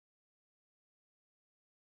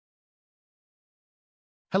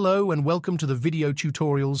Hello and welcome to the video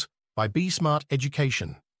tutorials by Be Smart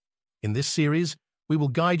Education. In this series, we will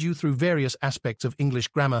guide you through various aspects of English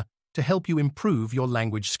grammar to help you improve your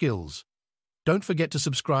language skills. Don't forget to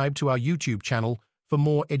subscribe to our YouTube channel for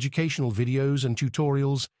more educational videos and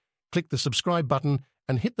tutorials. Click the subscribe button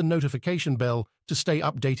and hit the notification bell to stay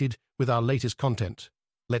updated with our latest content.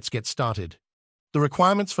 Let's get started. The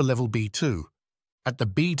requirements for level B2. At the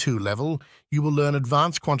B2 level, you will learn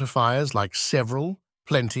advanced quantifiers like several,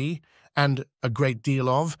 plenty, and a great deal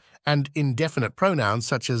of, and indefinite pronouns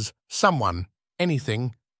such as someone,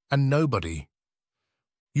 anything, and nobody.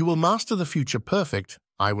 You will master the future perfect,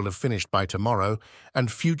 I will have finished by tomorrow,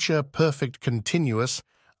 and future perfect continuous,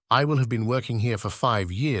 I will have been working here for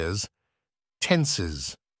 5 years,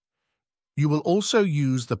 tenses. You will also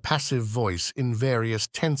use the passive voice in various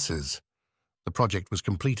tenses. The project was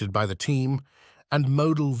completed by the team, and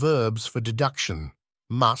modal verbs for deduction,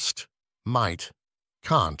 must, might,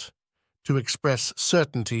 can't, to express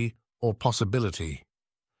certainty or possibility.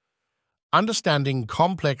 Understanding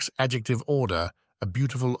complex adjective order, a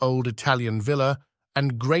beautiful old Italian villa,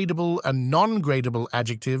 and gradable and non-gradable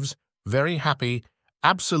adjectives, very happy,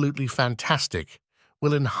 absolutely fantastic,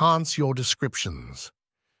 will enhance your descriptions.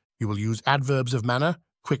 You will use adverbs of manner,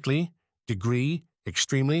 quickly, degree,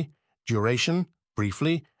 extremely, duration,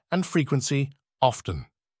 briefly, and frequency, often.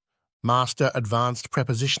 Master advanced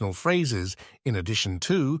prepositional phrases in addition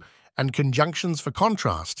to, and conjunctions for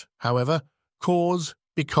contrast, however, cause,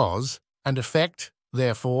 because, and effect,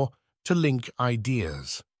 therefore, to link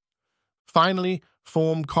ideas. Finally,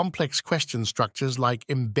 form complex question structures like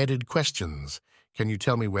embedded questions, can you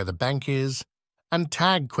tell me where the bank is? And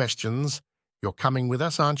tag questions, you're coming with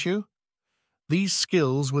us, aren't you? These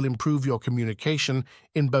skills will improve your communication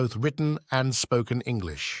in both written and spoken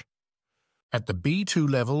English. At the B2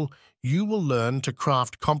 level, you will learn to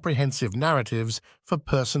craft comprehensive narratives for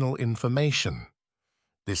personal information.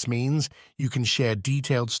 This means you can share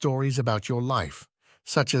detailed stories about your life,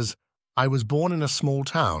 such as, I was born in a small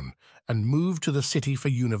town and moved to the city for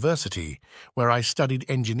university, where I studied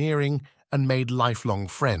engineering and made lifelong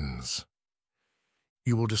friends.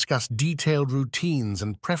 You will discuss detailed routines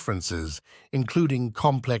and preferences, including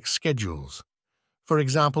complex schedules. For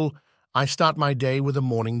example, I start my day with a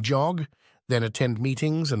morning jog, then attend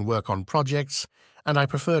meetings and work on projects, and I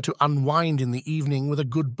prefer to unwind in the evening with a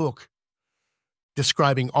good book.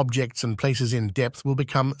 Describing objects and places in depth will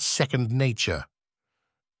become second nature.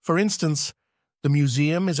 For instance, the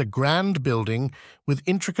museum is a grand building with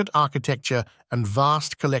intricate architecture and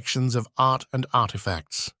vast collections of art and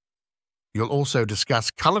artifacts. You'll also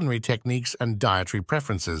discuss culinary techniques and dietary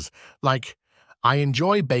preferences, like, I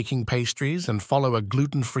enjoy baking pastries and follow a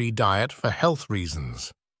gluten-free diet for health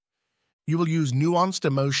reasons. You will use nuanced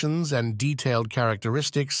emotions and detailed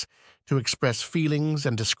characteristics to express feelings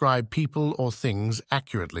and describe people or things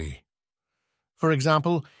accurately. For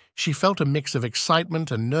example, she felt a mix of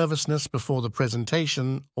excitement and nervousness before the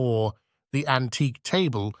presentation, or the antique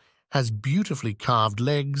table has beautifully carved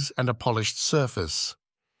legs and a polished surface.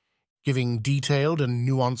 Giving detailed and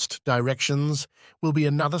nuanced directions will be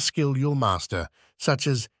another skill you'll master, such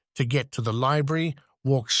as to get to the library,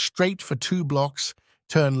 walk straight for 2 blocks,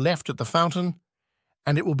 turn left at the fountain,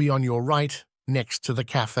 and it will be on your right next to the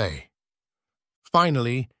cafe.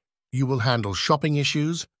 Finally, you will handle shopping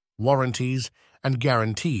issues, warranties, and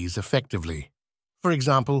guarantees effectively. For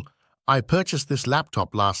example, I purchased this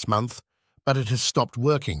laptop last month, but it has stopped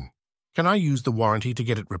working. Can I use the warranty to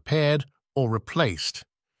get it repaired or replaced?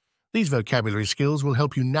 These vocabulary skills will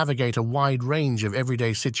help you navigate a wide range of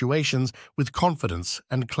everyday situations with confidence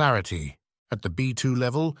and clarity. At the B2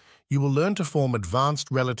 level, you will learn to form advanced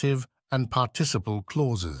relative and participle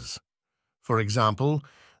clauses. For example,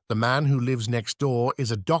 the man who lives next door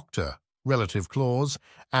is a doctor, relative clause,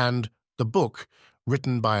 and the book,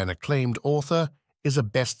 written by an acclaimed author, is a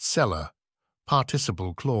bestseller,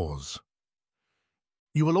 participle clause.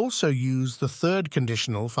 You will also use the third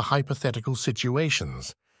conditional for hypothetical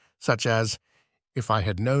situations, such as, if I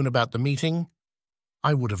had known about the meeting,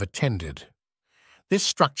 I would have attended. This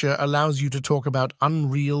structure allows you to talk about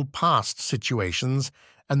unreal past situations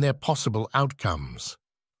and their possible outcomes.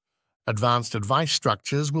 Advanced advice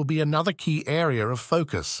structures will be another key area of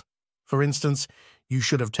focus. For instance, you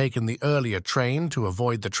should have taken the earlier train to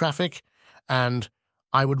avoid the traffic, and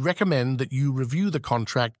I would recommend that you review the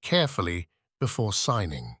contract carefully before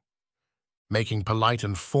signing. Making polite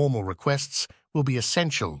and formal requests will be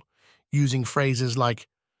essential, using phrases like,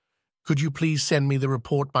 could you please send me the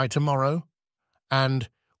report by tomorrow? And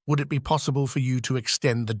would it be possible for you to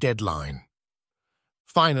extend the deadline?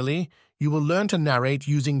 Finally, you will learn to narrate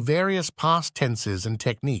using various past tenses and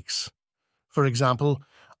techniques. For example,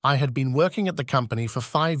 I had been working at the company for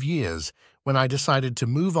 5 years when I decided to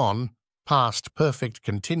move on, past perfect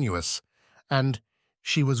continuous, and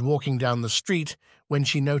she was walking down the street when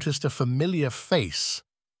she noticed a familiar face,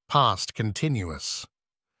 past continuous.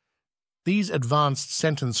 These advanced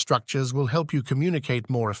sentence structures will help you communicate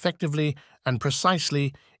more effectively and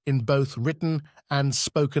precisely in both written and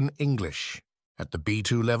spoken English. At the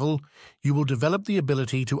B2 level, you will develop the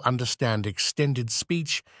ability to understand extended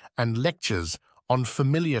speech and lectures on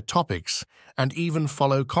familiar topics and even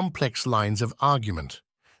follow complex lines of argument.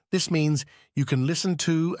 This means you can listen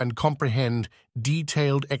to and comprehend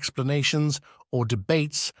detailed explanations or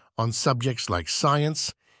debates on subjects like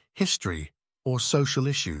science, history, or social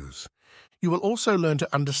issues. You will also learn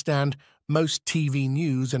to understand most TV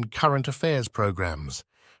news and current affairs programs.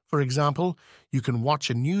 For example, you can watch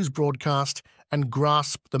a news broadcast and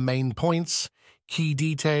grasp the main points, key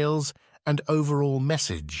details, and overall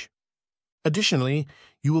message. Additionally,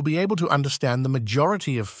 you will be able to understand the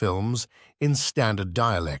majority of films in standard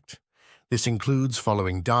dialect. This includes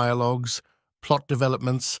following dialogues, plot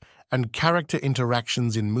developments, and character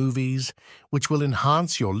interactions in movies, which will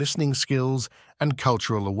enhance your listening skills and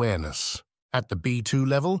cultural awareness. At the B2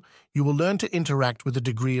 level, you will learn to interact with a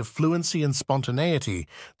degree of fluency and spontaneity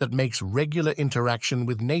that makes regular interaction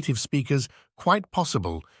with native speakers quite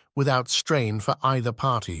possible without strain for either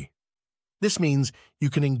party. This means you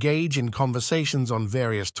can engage in conversations on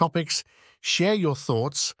various topics, share your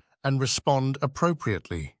thoughts, and respond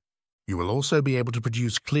appropriately. You will also be able to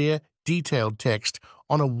produce clear, detailed text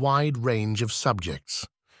on a wide range of subjects.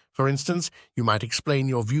 For instance, you might explain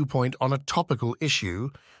your viewpoint on a topical issue,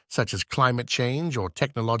 such as climate change or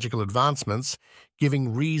technological advancements,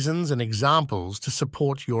 giving reasons and examples to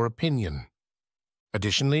support your opinion.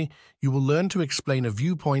 Additionally, you will learn to explain a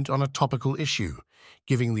viewpoint on a topical issue,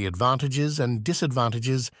 giving the advantages and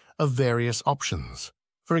disadvantages of various options.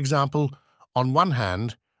 For example, on one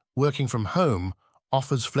hand, working from home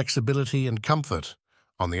offers flexibility and comfort.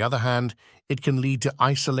 On the other hand, it can lead to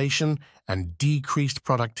isolation and decreased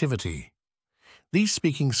productivity. These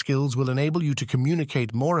speaking skills will enable you to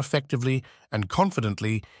communicate more effectively and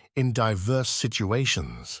confidently in diverse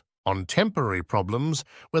situations. On temporary problems,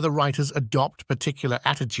 whether writers adopt particular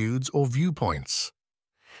attitudes or viewpoints.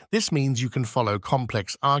 This means you can follow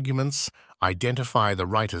complex arguments, identify the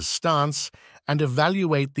writer's stance, and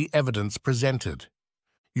evaluate the evidence presented.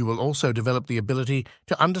 You will also develop the ability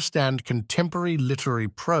to understand contemporary literary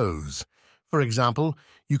prose. For example,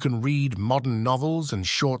 you can read modern novels and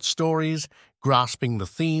short stories, grasping the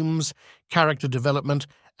themes, character development,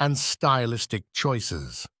 and stylistic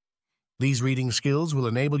choices. These reading skills will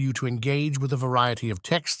enable you to engage with a variety of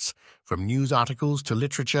texts, from news articles to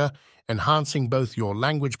literature, enhancing both your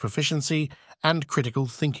language proficiency and critical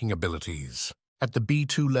thinking abilities. At the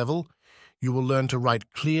B2 level, you will learn to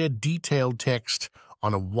write clear, detailed text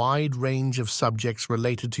on a wide range of subjects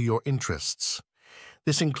related to your interests.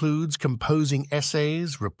 This includes composing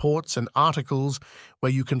essays, reports, and articles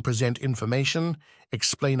where you can present information,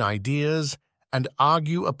 explain ideas, and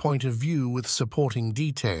argue a point of view with supporting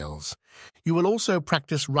details. You will also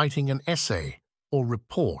practice writing an essay or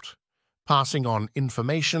report, passing on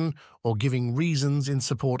information or giving reasons in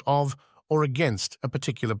support of or against a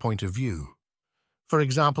particular point of view. For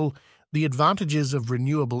example, the advantages of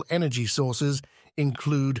renewable energy sources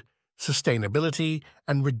include sustainability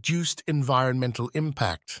and reduced environmental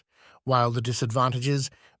impact, while the disadvantages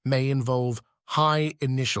may involve high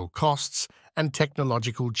initial costs and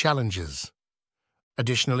technological challenges.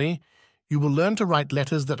 Additionally, you will learn to write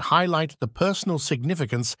letters that highlight the personal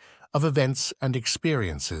significance of events and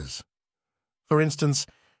experiences. For instance,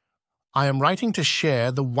 I am writing to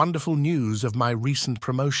share the wonderful news of my recent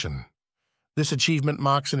promotion. This achievement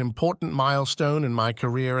marks an important milestone in my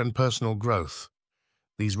career and personal growth.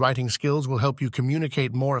 These writing skills will help you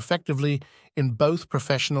communicate more effectively in both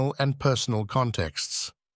professional and personal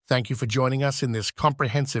contexts. Thank you for joining us in this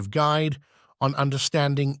comprehensive guide on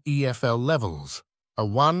understanding EFL levels,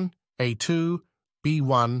 A1, A2,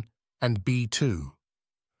 B1, and B2.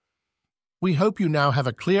 We hope you now have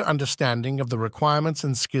a clear understanding of the requirements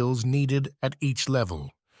and skills needed at each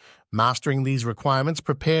level. Mastering these requirements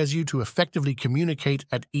prepares you to effectively communicate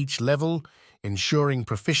at each level, ensuring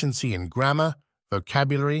proficiency in grammar,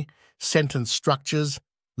 vocabulary, sentence structures,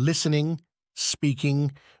 listening,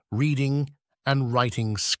 speaking, reading, and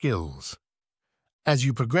writing skills. As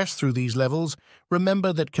you progress through these levels,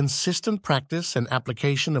 remember that consistent practice and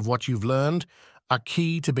application of what you've learned are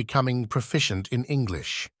key to becoming proficient in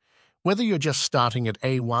English. Whether you're just starting at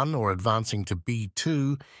A1 or advancing to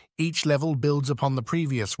B2, each level builds upon the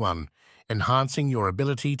previous one, enhancing your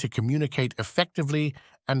ability to communicate effectively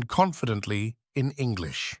and confidently in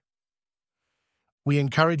English. We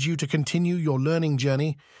encourage you to continue your learning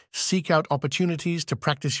journey, seek out opportunities to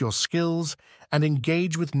practice your skills, and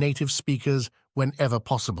engage with native speakers whenever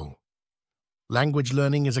possible. Language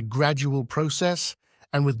learning is a gradual process,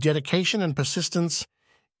 and with dedication and persistence,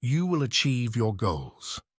 you will achieve your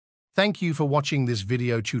goals. Thank you for watching this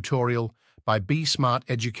video tutorial by Be Smart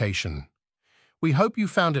Education. We hope you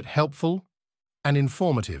found it helpful and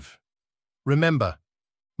informative. Remember,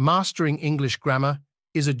 mastering English grammar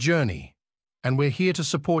is a journey, and we're here to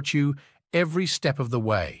support you every step of the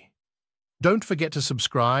way. Don't forget to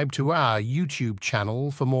subscribe to our YouTube channel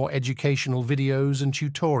for more educational videos and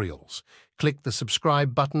tutorials. Click the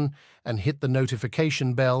subscribe button and hit the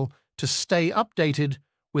notification bell to stay updated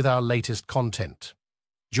with our latest content.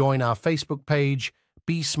 Join our Facebook page,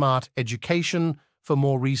 Be Smart Education, for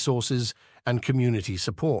more resources and community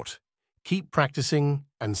support. Keep practicing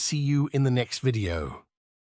and see you in the next video.